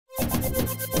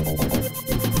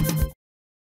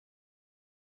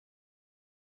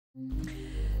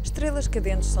Estrelas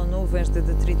cadentes são nuvens de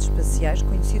detritos espaciais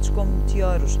conhecidos como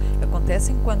meteoros.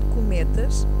 Acontecem quando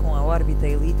cometas, com a órbita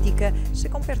elíptica,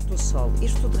 chegam perto do Sol.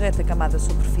 Isto derrete a camada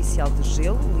superficial de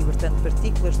gelo, libertando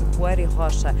partículas de poeira e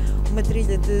rocha. Uma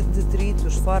trilha de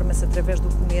detritos forma-se através do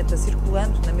cometa,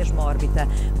 circulando na mesma órbita.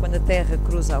 Quando a Terra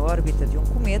cruza a órbita de um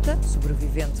cometa,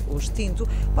 sobrevivente ou extinto,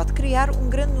 pode criar um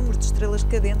grande número de estrelas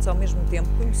cadentes ao mesmo tempo,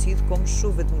 conhecido como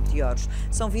chuva de meteoros.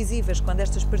 São visíveis quando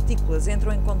estas partículas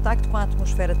entram em contacto com a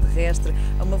atmosfera terrestre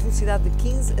a uma velocidade de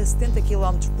 15 a 70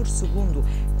 km por segundo.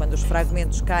 Quando os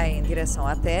fragmentos caem em direção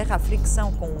à Terra, a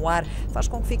fricção com o ar faz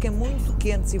com que fiquem muito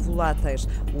quentes e voláteis.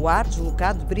 O ar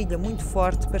deslocado brilha muito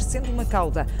forte, parecendo uma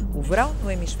cauda. O verão,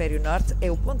 no hemisfério norte,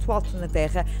 é o ponto alto na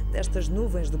Terra destas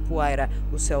nuvens de poeira.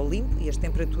 O céu limpo e as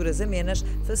temperaturas amenas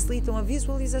facilitam a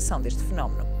visualização deste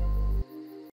fenómeno.